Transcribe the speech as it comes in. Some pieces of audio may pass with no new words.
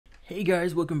Hey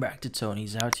guys, welcome back to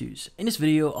Tony's How-Tos. In this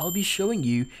video, I'll be showing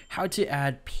you how to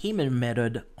add payment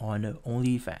method on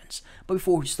OnlyFans. But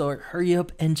before we start, hurry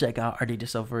up and check out our data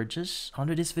software just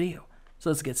under this video. So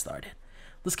let's get started.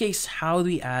 In this case, how do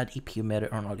we add a payment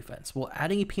method on OnlyFans? Well,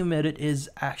 adding a payment method is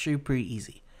actually pretty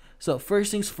easy. So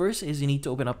first things first is you need to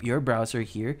open up your browser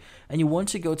here and you want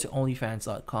to go to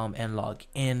onlyfans.com and log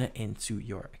into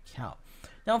your account.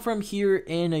 Now from here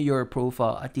in your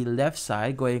profile at the left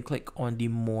side, go ahead and click on the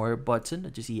more button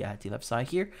that you see at the left side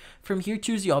here. From here,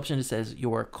 choose the option that says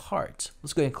your cards.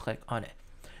 Let's go ahead and click on it.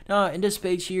 Now in this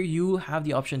page here, you have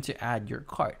the option to add your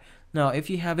card. Now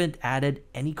if you haven't added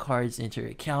any cards into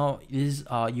your account,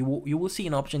 you will see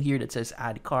an option here that says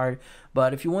add card.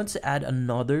 But if you want to add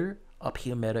another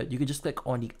payment method, you can just click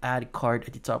on the add card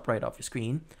at the top right of your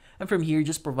screen. And from here,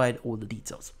 just provide all the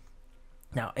details.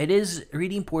 Now, it is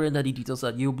really important that the details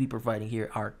that you'll be providing here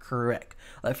are correct.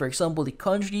 Like, for example, the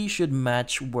country should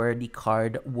match where the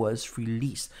card was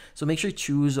released. So make sure to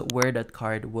choose where that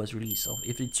card was released. So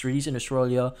if it's released in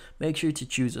Australia, make sure to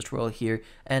choose Australia here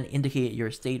and indicate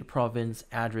your state, province,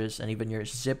 address, and even your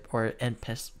zip or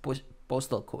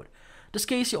postal code. In this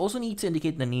case, you also need to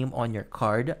indicate the name on your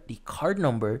card, the card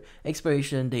number,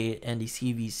 expiration date, and the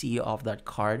CVC of that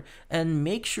card, and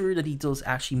make sure the details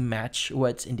actually match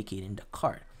what's indicated in the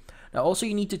card. Now, also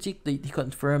you need to tick the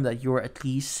confirm that you're at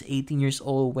least 18 years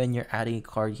old when you're adding a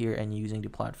card here and using the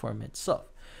platform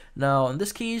itself. Now, in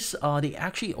this case,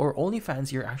 OnlyFans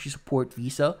here actually support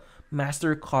Visa,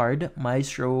 MasterCard,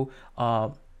 Maestro.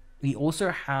 We also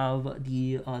have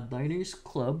the Diners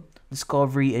Club,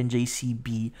 Discovery, and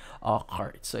JCB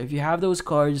cards. So if you have those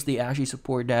cards, they actually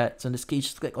support that. So in this case,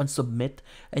 just click on submit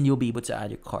and you'll be able to add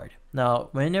your card. Now,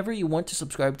 whenever you want to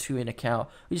subscribe to an account,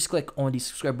 you just click on the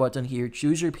subscribe button here,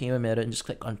 choose your payment method, and just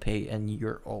click on pay, and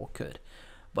you're all good.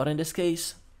 But in this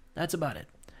case, that's about it.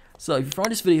 So if you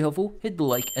found this video helpful, hit the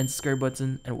like and subscribe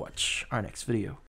button and watch our next video.